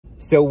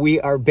So we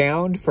are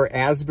bound for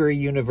Asbury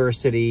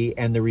University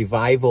and the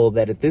revival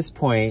that at this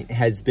point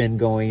has been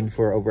going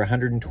for over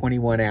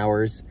 121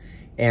 hours.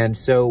 And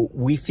so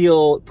we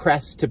feel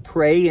pressed to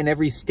pray in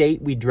every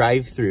state we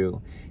drive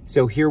through.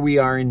 So here we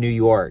are in New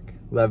York.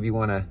 Love, you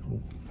want to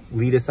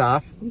lead us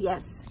off?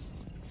 Yes.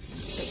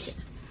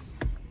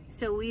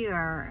 So we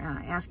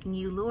are asking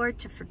you, Lord,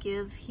 to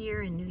forgive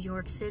here in New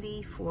York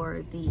City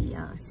for the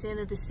sin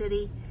of the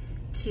city,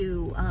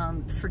 to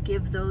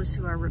forgive those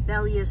who are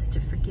rebellious, to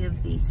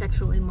forgive the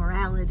sexual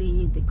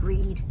immorality, the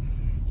greed,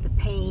 the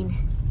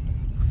pain,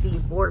 the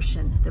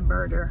abortion, the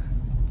murder.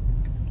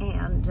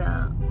 And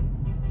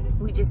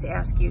we just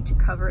ask you to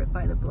cover it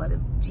by the blood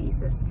of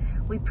Jesus.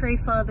 We pray,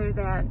 Father,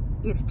 that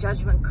if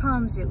judgment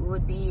comes, it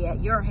would be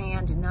at your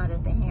hand and not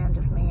at the hand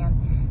of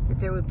man, that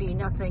there would be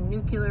nothing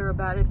nuclear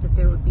about it, that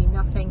there would be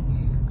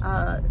nothing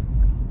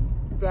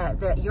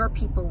that your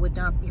people would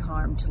not be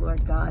harmed,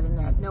 Lord God, and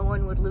that no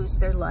one would lose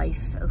their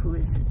life who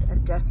is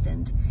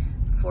destined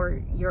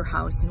for your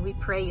house. And we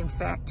pray, in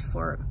fact,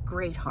 for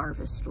great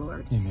harvest,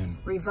 Lord. Amen.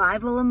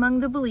 Revival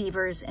among the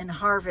believers and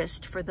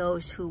harvest for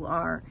those who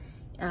are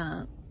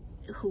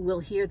who will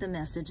hear the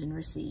message and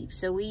receive.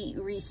 So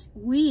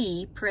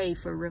we pray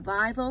for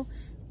revival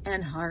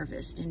and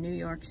harvest in New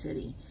York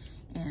City.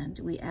 And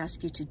we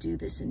ask you to do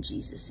this in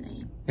Jesus'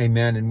 name.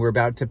 Amen. And we're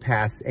about to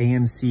pass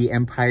AMC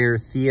Empire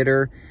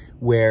Theater,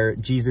 where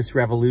Jesus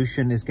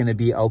Revolution is going to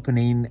be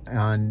opening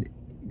on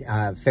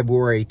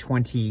February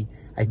 20.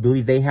 I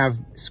believe they have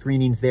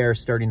screenings there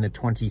starting the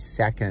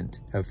 22nd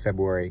of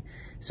February.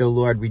 So,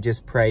 Lord, we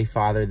just pray,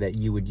 Father, that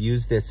you would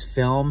use this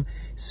film,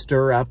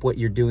 stir up what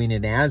you're doing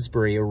in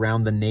Asbury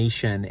around the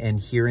nation, and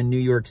here in New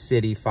York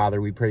City,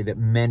 Father, we pray that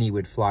many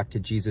would flock to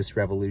Jesus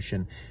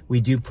Revolution. We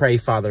do pray,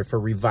 Father,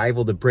 for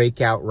revival to break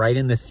out right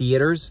in the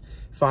theaters,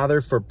 Father,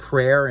 for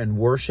prayer and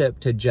worship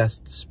to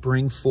just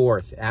spring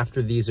forth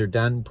after these are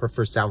done,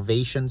 for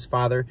salvations,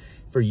 Father,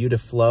 for you to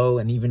flow.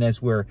 And even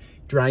as we're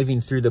driving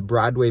through the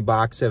Broadway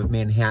box of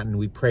Manhattan,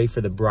 we pray for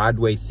the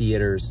Broadway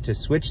theaters to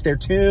switch their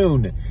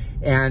tune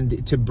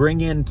and to bring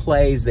in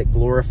plays that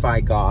glorify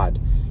God.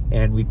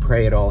 And we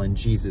pray it all in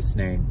Jesus'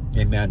 name.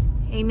 Amen.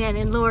 Amen.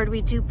 And Lord,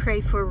 we do pray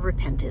for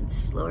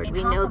repentance, Lord.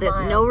 We know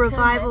that no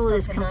revival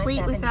is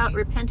complete without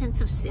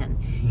repentance of sin.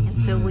 And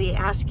so we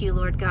ask you,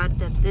 Lord God,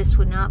 that this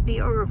would not be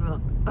a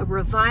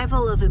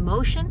revival of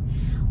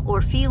emotion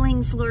or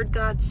feelings, Lord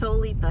God,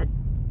 solely, but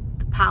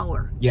the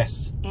power.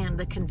 Yes. And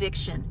the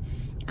conviction.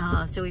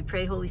 So we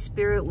pray Holy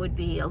Spirit would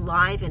be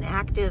alive and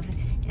active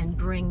and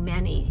bring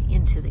many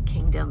into the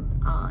kingdom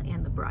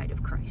and the bride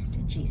of Christ.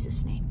 In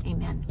Jesus' name,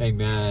 amen.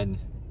 Amen.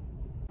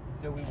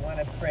 So we want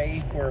to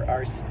pray for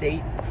our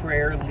state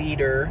prayer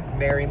leader,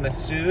 Mary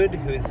Massoud,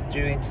 who's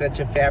doing such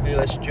a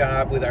fabulous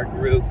job with our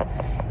group.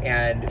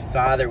 And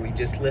Father, we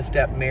just lift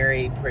up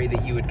Mary, pray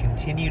that you would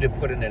continue to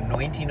put an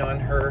anointing on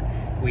her.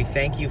 We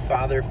thank you,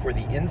 Father, for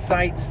the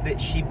insights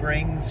that she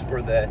brings,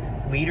 for the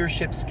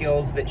leadership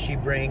skills that she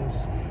brings.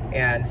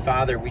 And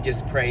Father, we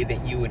just pray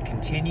that you would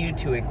continue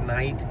to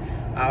ignite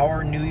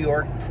our New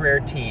York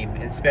prayer team,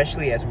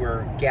 especially as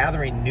we're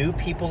gathering new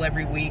people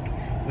every week.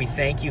 We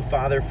thank you,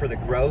 Father, for the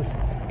growth,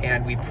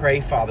 and we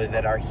pray, Father,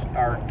 that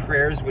our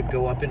prayers would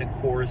go up in a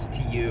chorus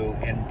to you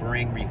and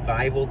bring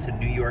revival to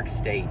New York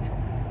State.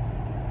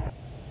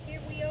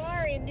 Here we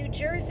are in New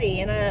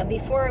Jersey, and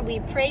before we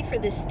pray for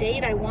the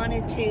state, I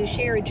wanted to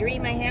share a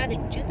dream I had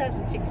in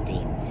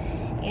 2016.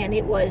 And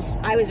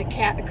I was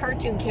a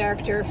cartoon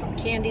character from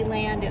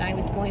Candyland, and I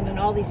was going on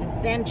all these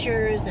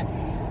adventures, and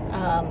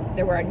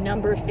there were a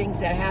number of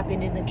things that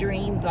happened in the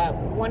dream, but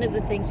one of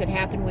the things that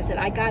happened was that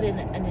I got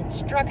an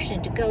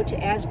instruction to go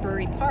to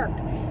Asbury Park,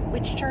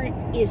 which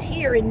is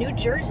here in New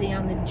Jersey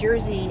on the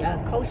Jersey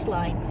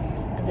coastline,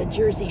 the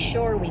Jersey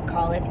Shore we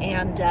call it,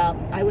 and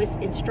I was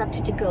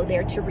instructed to go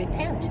there to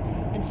repent.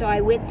 And so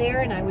I went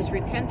there and I was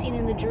repenting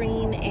in the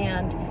dream,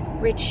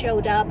 and Rich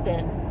showed up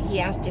and he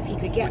asked if he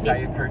could get me. Was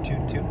I a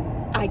cartoon too?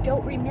 I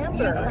don't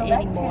remember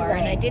anymore,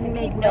 and I didn't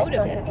make note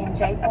of it. In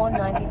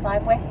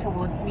J495 west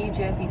towards New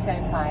Jersey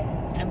Turnpike.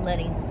 I'm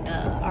letting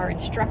our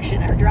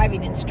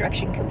driving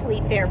instruction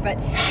complete there. But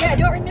yeah, I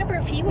don't remember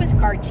if he was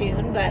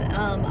cartoon, but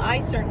I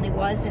certainly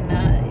was, and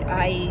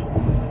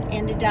I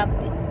ended up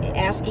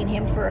asking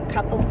him for a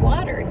cup of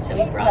water, and so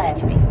he brought it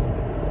to me.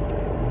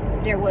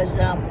 There was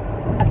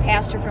a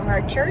pastor from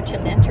our church, a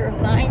mentor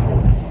of mine,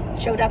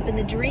 who showed up in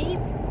the dream.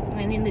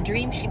 And in the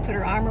dream, she put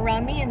her arm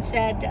around me and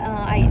said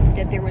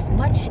that there was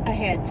much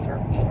ahead for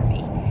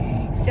me.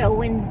 So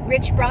when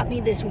Rich brought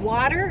me this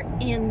water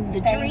in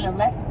the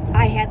dream,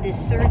 I had this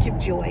surge of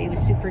joy. It was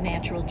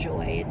supernatural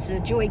joy. It's a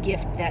joy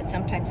gift that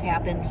sometimes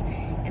happens,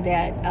 and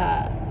that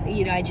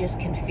I just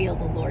can feel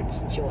the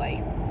Lord's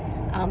joy.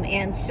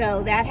 And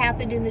so that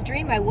happened in the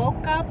dream. I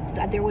woke up.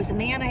 There was a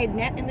man I had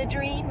met in the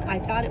dream. I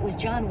thought it was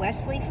John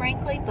Wesley,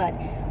 frankly, but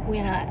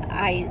when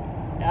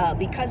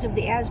because of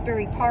the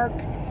Asbury Park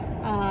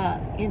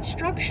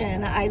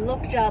instruction, I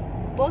looked up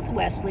both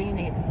Wesley, and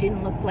it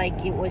didn't look like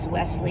it was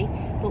Wesley,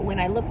 but when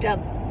I looked up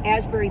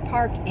Asbury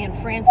Park and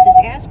Francis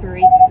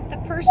Asbury, the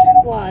person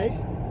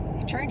was,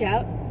 it turned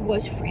out,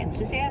 was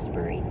Francis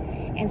Asbury.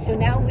 And so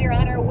now we're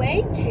on our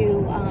way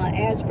to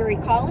Asbury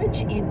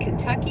College in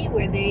Kentucky,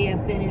 where they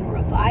have been in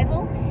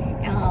revival,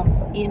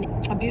 in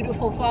a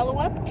beautiful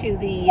follow-up to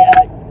the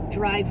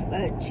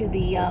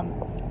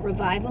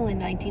revival in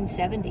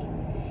 1970.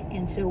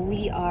 And so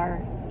we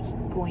are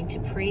going to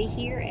pray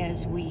here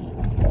as we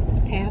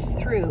pass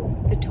through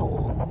the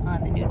toll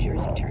on the New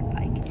Jersey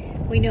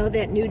Turnpike. We know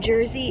that New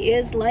Jersey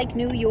is like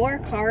New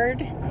York,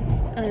 hard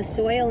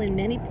soil in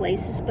many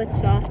places, but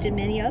soft in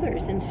many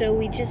others. And so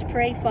we just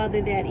pray,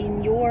 Father, that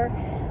in your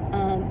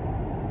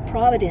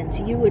providence,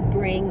 you would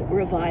bring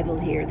revival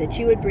here, that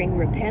you would bring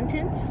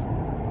repentance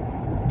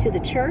to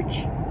the church,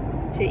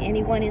 to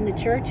anyone in the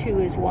church who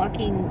is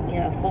walking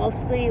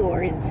falsely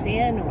or in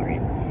sin or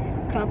in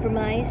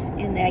compromise,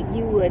 and that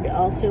you would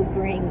also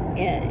bring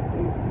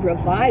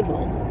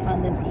revival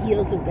on the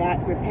heels of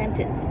that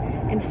repentance.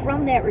 And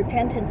from that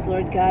repentance,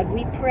 Lord God,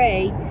 we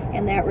pray,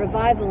 and that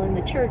revival in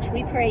the church,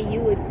 we pray you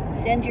would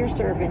send your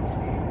servants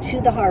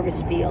to the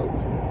harvest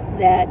fields,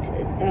 that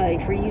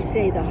for you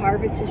say the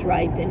harvest is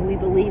ripe, and we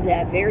believe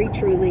that very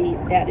truly.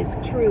 That is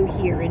true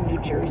here in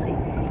New Jersey.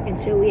 And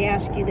so we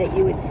ask you that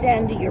you would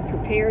send your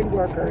prepared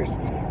workers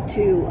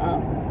to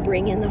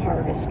bring in the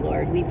harvest,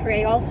 Lord. We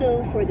pray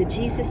also for the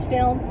Jesus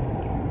film,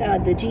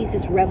 the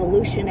Jesus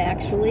Revolution,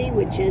 actually,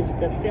 which is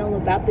the film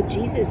about the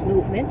Jesus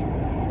movement,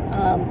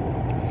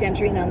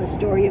 centering on the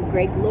story of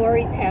Greg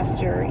Laurie,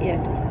 pastor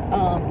in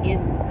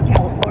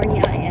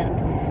California, and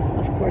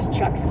of course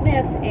Chuck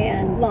Smith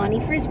and Lonnie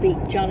Frisbee,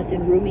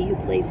 Jonathan Rumi, who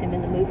plays him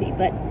in the movie.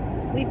 But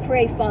we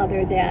pray,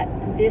 Father, that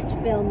this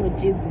film would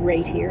do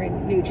great here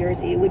in New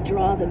Jersey. It would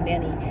draw the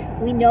many.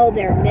 We know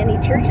there are many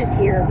churches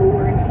here who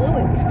were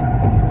influenced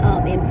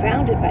and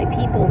founded by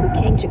people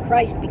who came to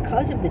Christ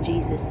because of the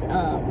Jesus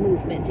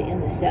movement in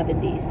the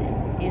 70s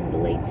and in the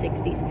late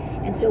 60s.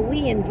 And so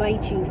we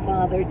invite you,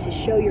 Father, to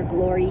show your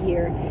glory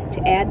here,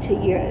 to add to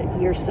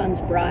your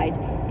Son's bride,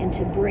 and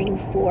to bring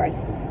forth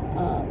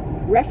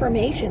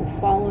reformation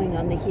following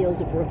on the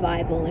heels of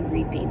revival and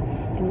reaping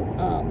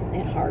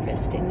and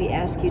harvest. And we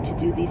ask you to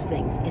do these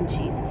things in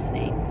Jesus'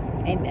 name.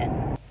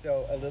 Amen.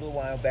 So a little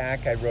while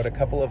back, I wrote a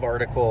couple of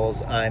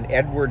articles on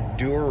Edward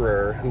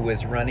Durer, who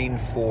was running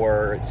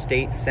for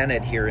state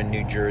senate here in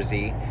New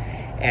Jersey,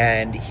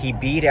 and he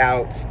beat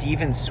out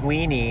Stephen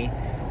Sweeney,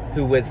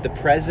 who was the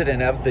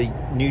president of the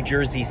New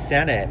Jersey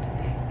Senate,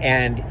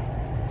 and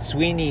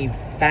Sweeney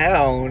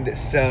found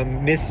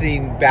some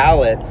missing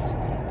ballots.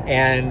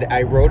 And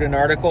I wrote an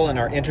article, and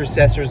our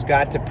intercessors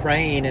got to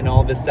praying, and all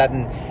of a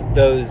sudden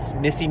those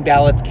missing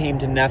ballots came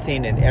to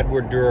nothing, and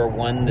Edward Durer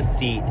won the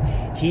seat.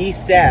 He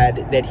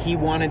said that he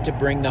wanted to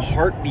bring the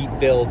heartbeat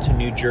bill to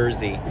New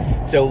Jersey.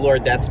 So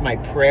Lord, that's my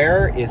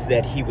prayer, is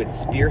that he would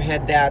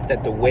spearhead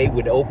that the way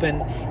would open,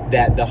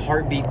 that the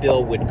heartbeat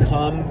bill would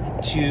come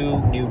to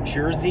New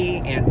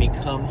Jersey and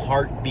become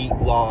heartbeat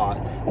law.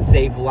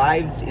 Save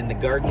lives in the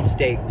Garden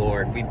State,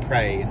 Lord, we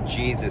pray in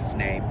Jesus'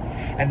 name.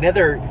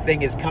 Another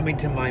thing is coming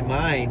to my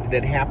mind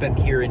that happened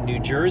here in New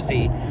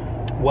Jersey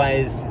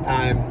was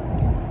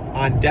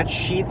on Dutch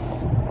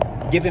Sheets,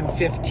 Give Him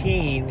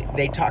 15,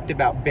 they talked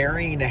about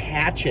burying a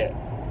hatchet.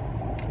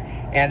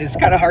 And it's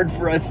kind of hard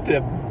for us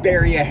to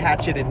bury a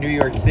hatchet in New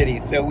York City.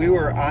 So we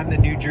were on the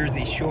New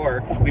Jersey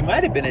shore. We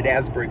might have been at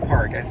Asbury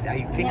Park.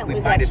 I think we might have been. It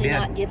was actually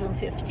not Give Him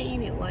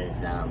 15. It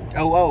was.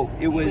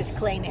 It was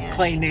Clay Nash.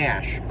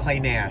 Clay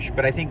Nash.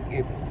 But I think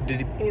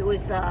it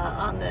was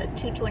on the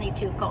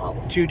 222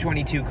 calls.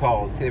 222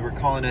 calls. They were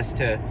calling us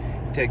to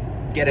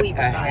get a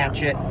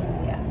hatchet. Calls,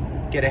 yeah.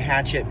 Get a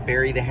hatchet.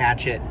 Bury the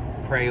hatchet.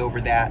 Pray over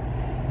that.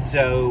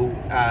 So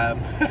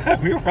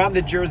we were on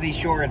the Jersey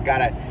shore and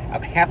got a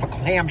half a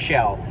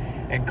clamshell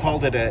and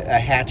called it a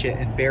hatchet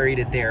and buried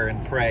it there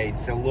and prayed.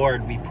 So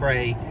Lord, we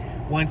pray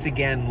once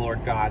again,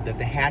 Lord God, that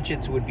the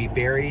hatchets would be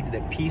buried,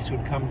 that peace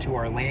would come to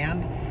our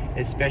land,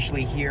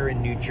 especially here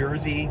in New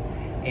Jersey.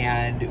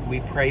 And we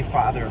pray,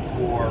 Father,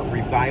 for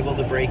revival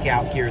to break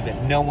out here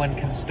that no one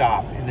can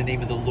stop. In the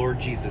name of the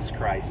Lord Jesus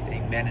Christ,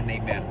 amen and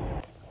amen.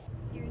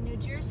 New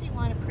Jersey,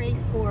 want to pray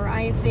for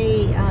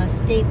IFA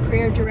state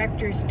prayer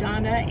directors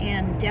Donna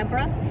and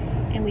Deborah,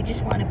 and we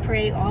just want to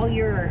pray all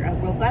your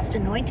robust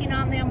anointing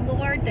on them,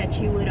 Lord, that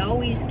you would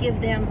always give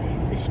them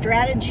the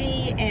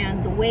strategy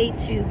and the way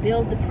to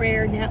build the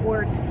prayer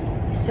network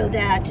so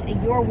that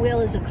your will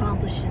is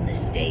accomplished in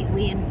this state.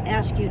 We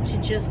ask you to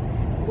just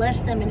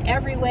bless them in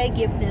every way,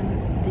 give them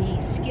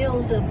the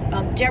skills of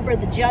Deborah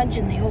the judge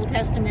in the Old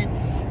Testament,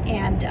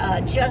 and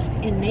just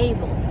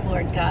enable,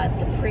 Lord God,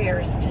 the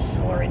prayers to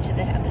soar into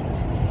the heavens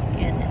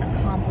and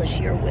accomplish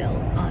your will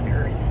on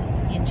earth.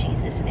 In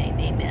Jesus' name,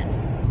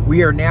 amen.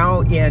 We are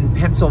now in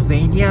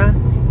Pennsylvania,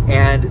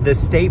 and the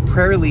state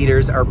prayer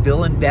leaders are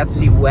Bill and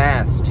Betsy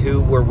West, who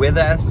were with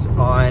us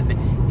on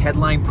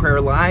Headline Prayer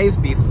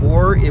Live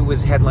before it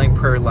was Headline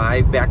Prayer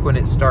Live, back when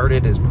it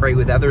started as Pray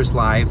With Others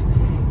Live,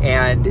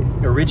 and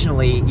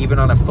originally even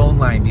on a phone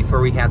line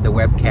before we had the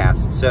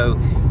webcast. So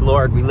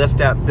Lord, we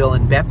lift up Bill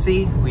and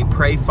Betsy. We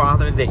pray,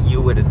 Father, that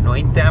you would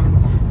anoint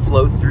them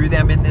flow through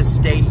them in this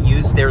state.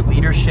 Use their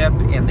leadership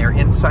and their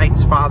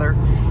insights, Father,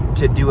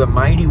 to do a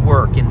mighty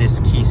work in this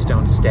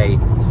Keystone State.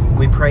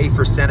 We pray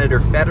for Senator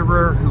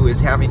Federer, who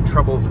is having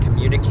troubles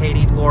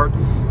communicating, Lord.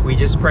 We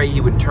just pray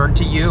he would turn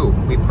to you.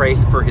 We pray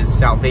for his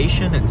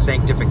salvation and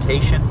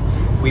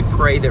sanctification. We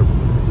pray that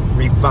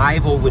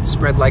revival would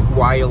spread like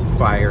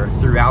wildfire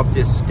throughout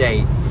this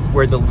state.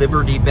 Where the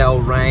Liberty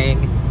Bell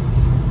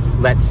rang,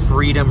 let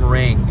freedom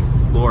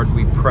ring, Lord,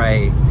 we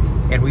pray.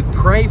 And we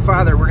pray,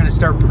 Father, we're going to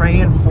start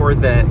praying for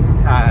the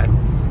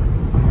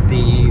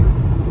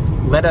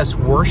Let Us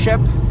Worship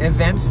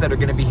events that are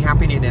going to be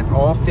happening in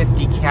all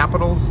 50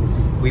 capitals.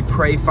 We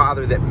pray,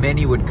 Father, that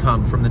many would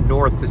come from the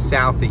north, the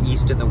south, the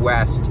east, and the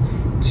west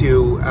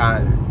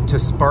to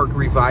spark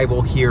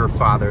revival here,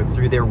 Father,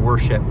 through their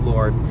worship,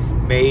 Lord.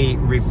 May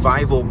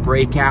revival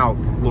break out,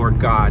 Lord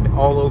God,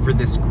 all over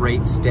this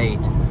great state.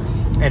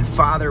 And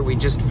Father, we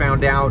just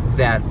found out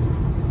that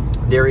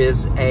there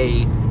is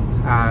a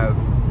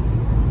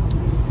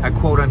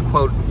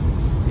quote-unquote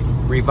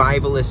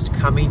revivalist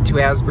coming to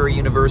Asbury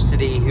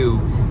University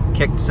who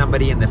kicked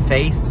somebody in the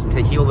face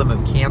to heal them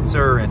of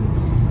cancer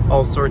and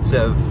all sorts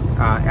of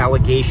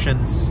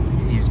allegations.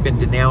 He's been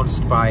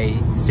denounced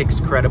by 6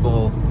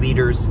 credible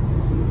leaders.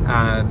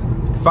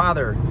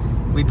 Father,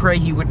 we pray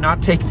he would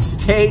not take the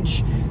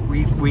stage.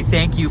 We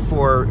thank you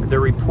for the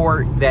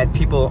report that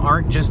people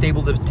aren't just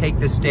able to take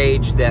the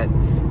stage, that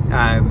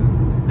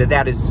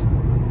that is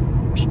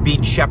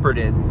being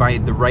shepherded by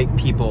the right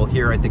people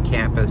here at the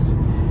campus,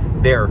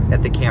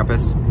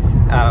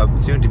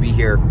 soon to be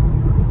here.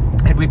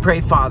 And we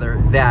pray,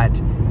 Father, that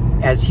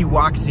as he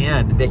walks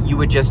in, that you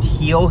would just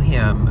heal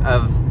him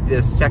of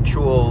the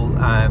sexual,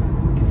 I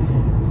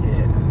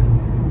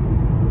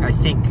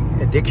think,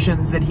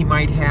 addictions that he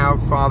might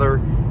have,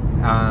 Father.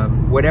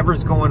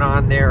 Whatever's going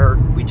on there,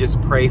 we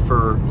just pray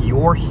for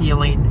your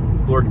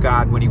healing, Lord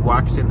God, when he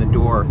walks in the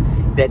door,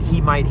 that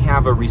he might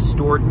have a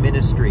restored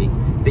ministry,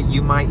 that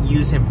you might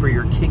use him for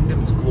your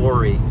kingdom's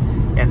glory,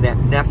 and that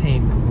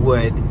nothing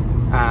would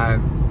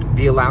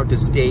be allowed to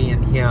stay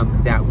in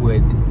him that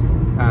would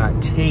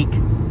take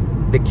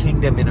the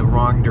kingdom in a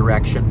wrong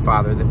direction,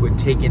 Father, that would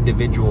take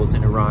individuals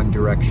in a wrong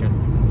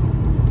direction.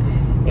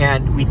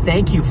 And we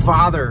thank you,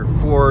 Father,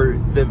 for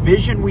the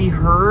vision we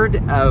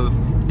heard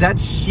of Dutch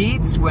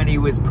Sheets when he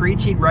was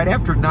preaching right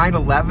after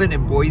 9/11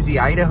 in Boise,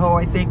 Idaho,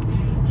 I think.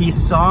 He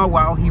saw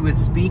while he was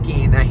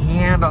speaking a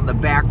hand on the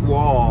back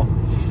wall,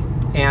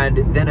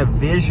 and then a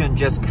vision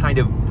just kind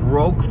of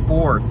broke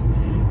forth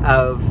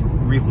of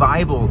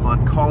revivals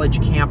on college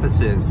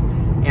campuses.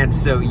 And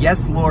so,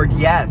 yes, Lord,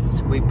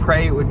 yes, we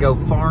pray it would go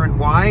far and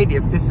wide.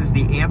 If this is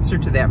the answer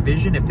to that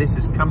vision, if this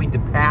is coming to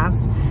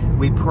pass,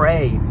 we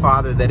pray,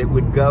 Father, that it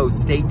would go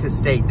state to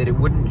state, that it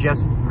wouldn't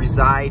just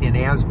reside in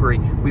Asbury.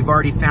 We've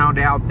already found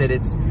out that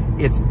it's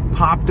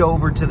popped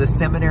over to the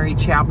seminary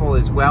chapel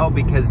as well,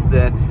 because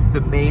the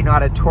main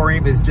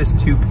auditorium is just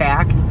too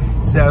packed.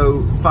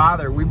 So,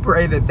 Father, we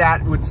pray that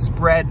that would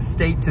spread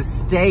state to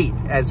state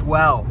as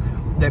well,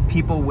 that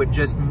people would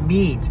just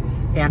meet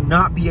and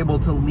not be able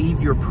to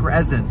leave your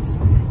presence.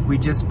 We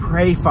just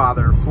pray,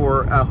 Father,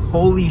 for a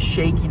holy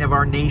shaking of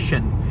our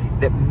nation,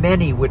 that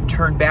many would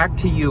turn back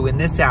to you in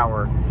this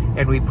hour,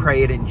 and we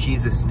pray it in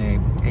Jesus'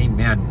 name.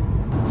 Amen.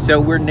 So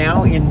we're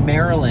now in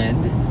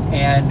Maryland,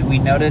 and we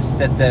notice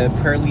that the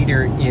prayer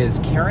leader is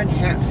Karen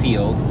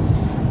Hatfield.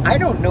 I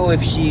don't know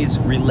if she's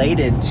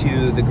related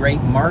to the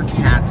great Mark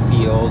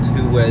Hatfield,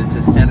 who was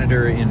a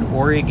senator in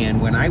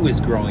Oregon when I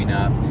was growing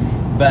up,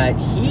 but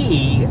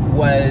he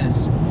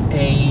was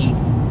a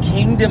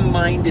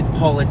kingdom-minded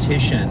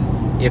politician,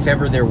 if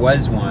ever there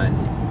was one.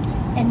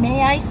 And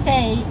may I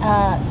say,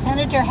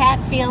 Senator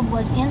Hatfield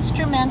was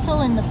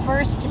instrumental in the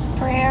first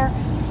prayer,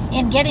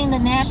 in getting the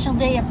National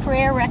Day of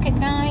Prayer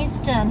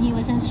recognized. He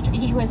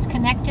was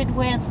connected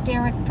with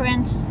Derek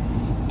Prince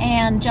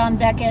and John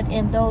Beckett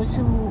and those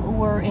who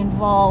were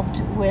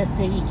involved with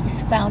the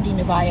founding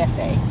of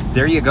IFA.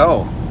 There you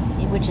go.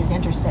 Which is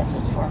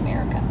Intercessors for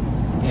America.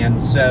 And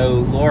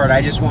so, Lord,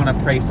 I just want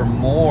to pray for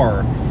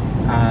more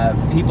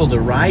people to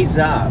rise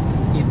up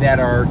that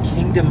are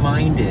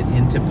kingdom-minded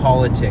into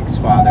politics,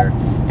 Father.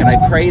 And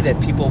I pray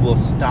that people will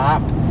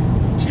stop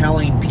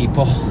telling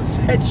people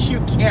that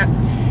you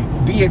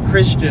can't be a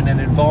Christian and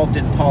involved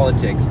in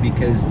politics,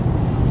 because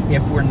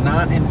if we're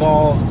not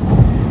involved,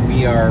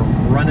 we are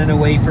running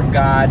away from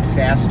God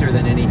faster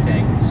than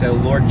anything. So,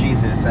 Lord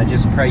Jesus, I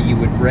just pray you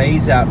would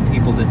raise up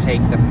people to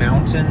take the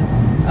mountain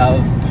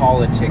of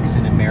politics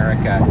in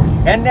America.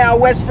 And now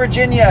West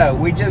Virginia.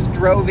 We just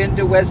drove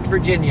into West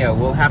Virginia.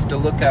 We'll have to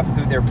look up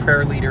who their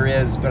prayer leader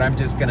is, but I'm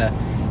just going to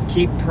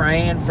keep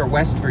praying for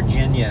West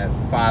Virginia,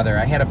 Father.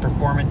 I had a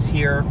performance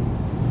here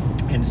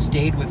and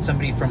stayed with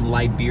somebody from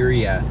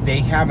Liberia. They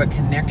have a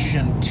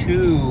connection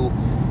to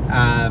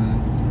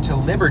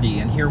liberty,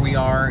 and here we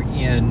are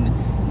in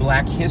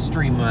Black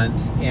History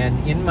Month,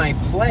 and in my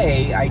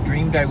play, I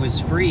Dreamed I Was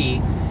Free,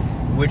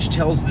 which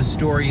tells the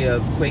story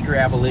of Quaker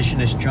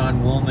abolitionist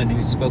John Woolman,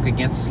 who spoke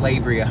against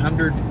slavery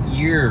 100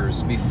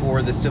 years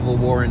before the Civil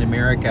War in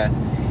America.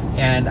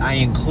 And I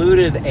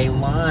included a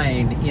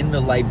line in the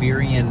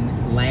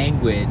Liberian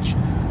language,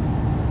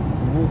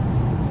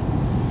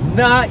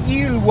 Na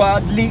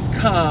ilwadli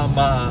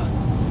kama,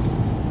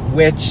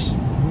 which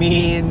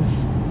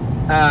means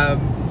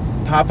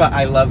Papa,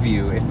 I love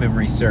you, if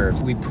memory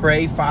serves. We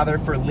pray, Father,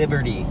 for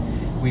liberty.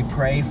 We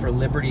pray for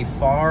liberty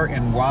far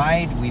and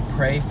wide. We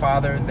pray,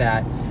 Father,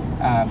 that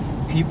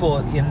people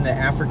in the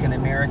African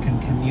American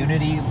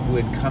community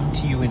would come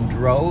to you in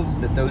droves,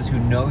 that those who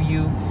know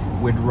you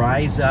would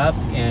rise up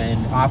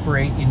and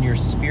operate in your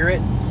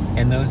spirit,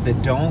 and those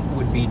that don't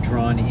would be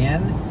drawn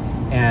in.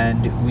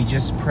 And we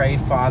just pray,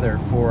 Father,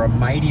 for a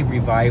mighty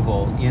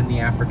revival in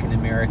the African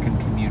American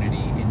community.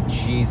 In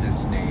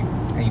Jesus' name,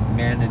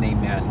 amen and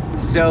amen.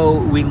 So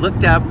we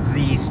looked up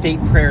the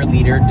state prayer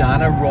leader,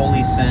 Donna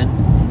Rollison,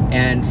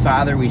 and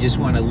Father, we just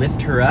want to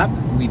lift her up.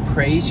 We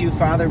praise you,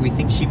 Father. We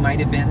think she might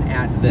have been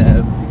at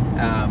the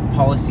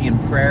Policy and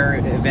Prayer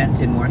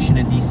event in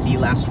Washington, D.C.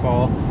 last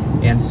fall.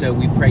 And so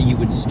we pray you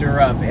would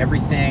stir up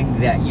everything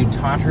that you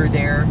taught her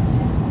there,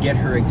 get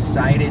her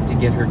excited, to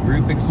get her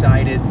group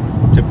excited,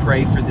 to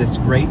pray for this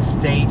great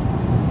state.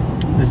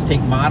 The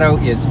state motto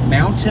is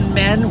 "Mountain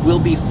men will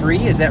be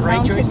free." Is that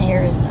right, Joyce?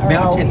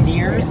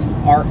 Mountaineers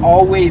are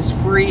always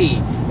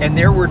free. And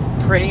there we're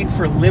praying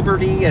for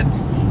liberty, and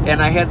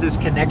I had this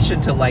connection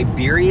to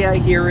Liberia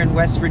here in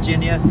West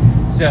Virginia.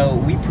 So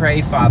we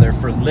pray, Father,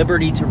 for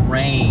liberty to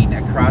reign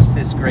across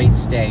this great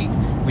state.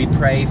 We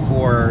pray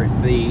for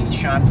the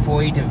Sean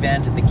Foyt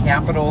event at the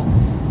Capitol,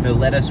 the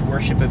Let Us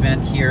Worship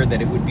event here,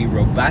 that it would be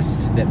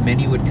robust, that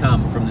many would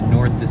come from the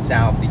north, the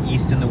south, the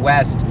east, and the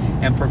west,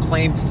 and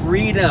proclaim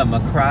freedom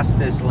across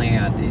this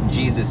land. In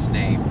Jesus'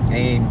 name,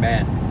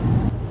 amen.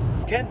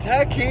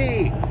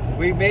 Kentucky!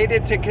 We made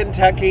it to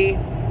Kentucky.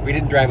 We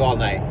didn't drive all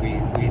night. We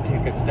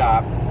took a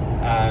stop.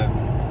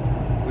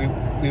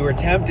 We were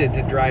tempted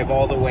to drive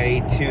all the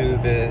way to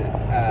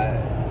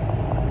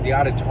the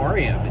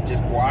auditorium and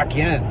just walk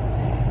in.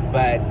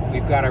 But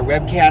we've got our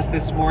webcast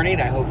this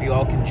morning. I hope you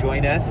all can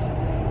join us,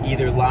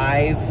 either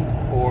live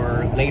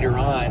or later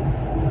on.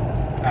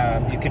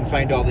 You can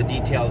find all the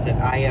details at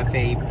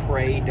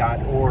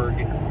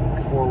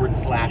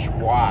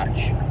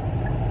ifapray.org/watch.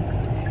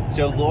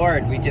 So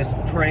Lord, we just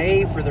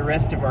pray for the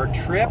rest of our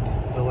trip,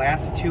 the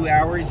last 2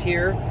 hours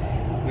here.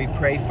 We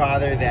pray,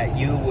 Father, that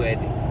you would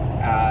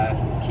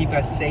keep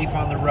us safe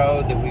on the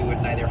road, that we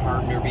would neither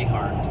harm nor be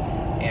harmed.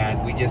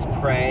 And we just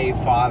pray,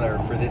 Father,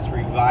 for this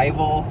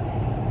revival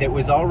that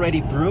was already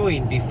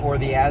brewing before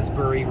the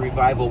Asbury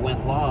revival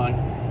went long.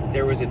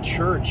 There was a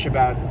church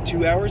about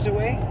 2 hours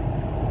away?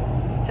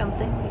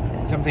 Something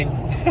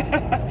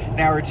an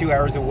hour or 2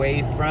 hours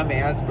away from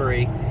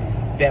Asbury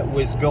that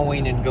was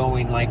going and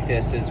going like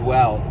this as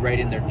well, right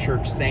in their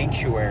church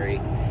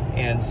sanctuary.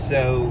 And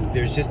so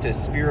there's just a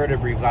spirit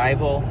of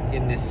revival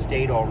in this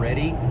state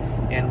already.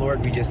 And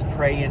Lord, we just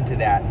pray into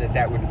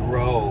that would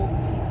grow.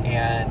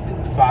 And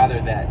Father,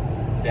 that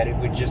it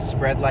would just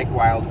spread like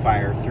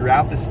wildfire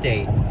throughout the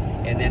state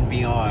and then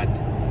beyond.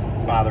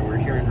 Father, we're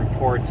hearing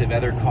reports of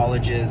other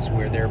colleges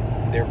where their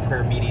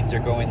prayer meetings are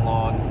going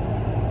long,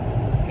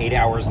 8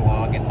 hours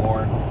long and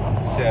more.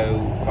 So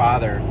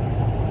Father,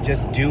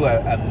 just do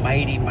a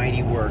mighty,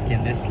 mighty work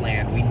in this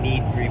land. We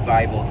need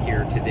revival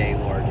here today,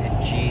 Lord.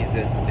 In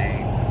Jesus'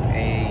 name,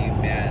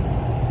 amen.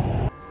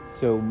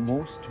 So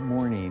most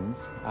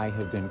mornings I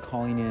have been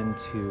calling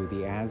into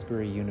the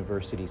Asbury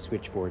University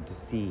switchboard to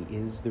see,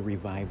 is the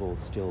revival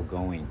still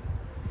going?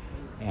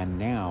 And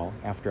now,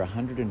 after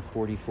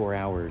 144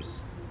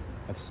 hours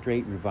of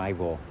straight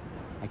revival,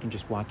 I can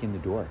just walk in the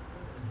door.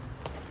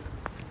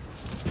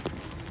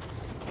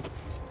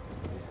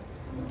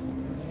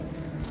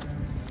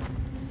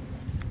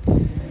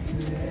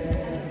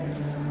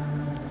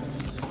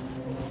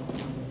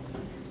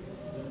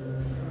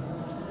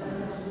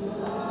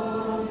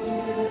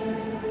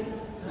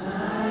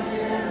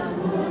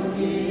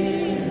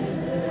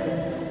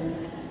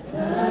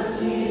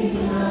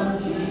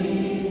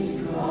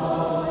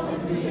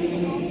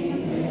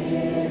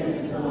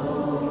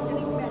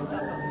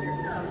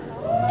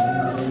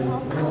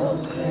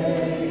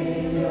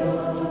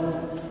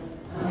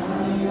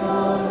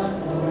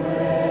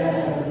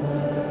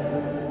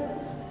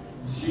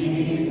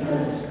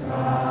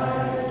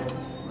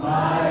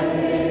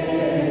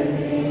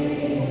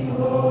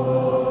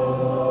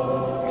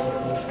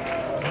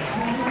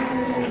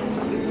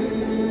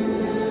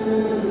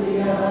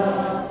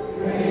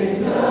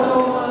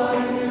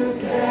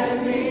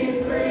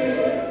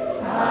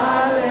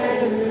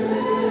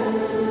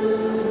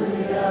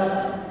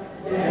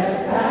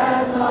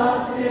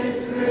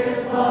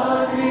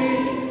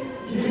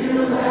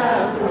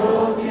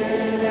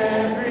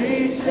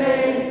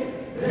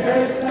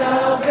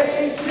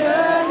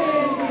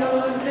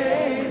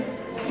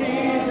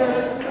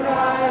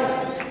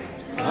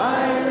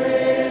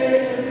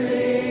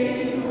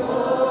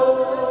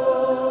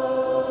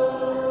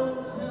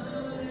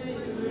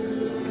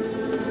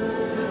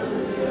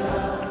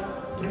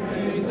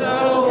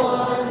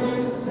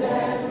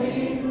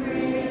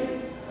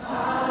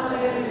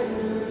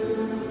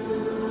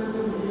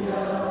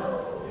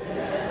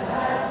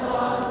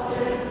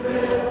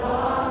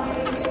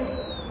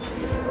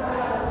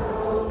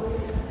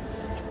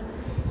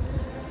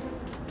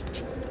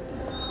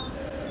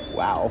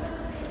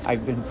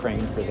 I've been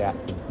praying for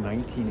that since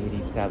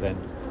 1987.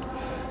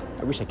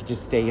 I wish I could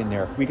just stay in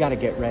there. We got to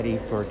get ready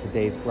for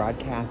today's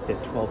broadcast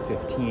at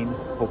 12:15.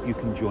 Hope you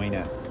can join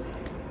us.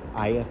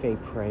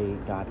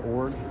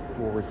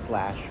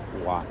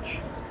 ifapray.org/watch.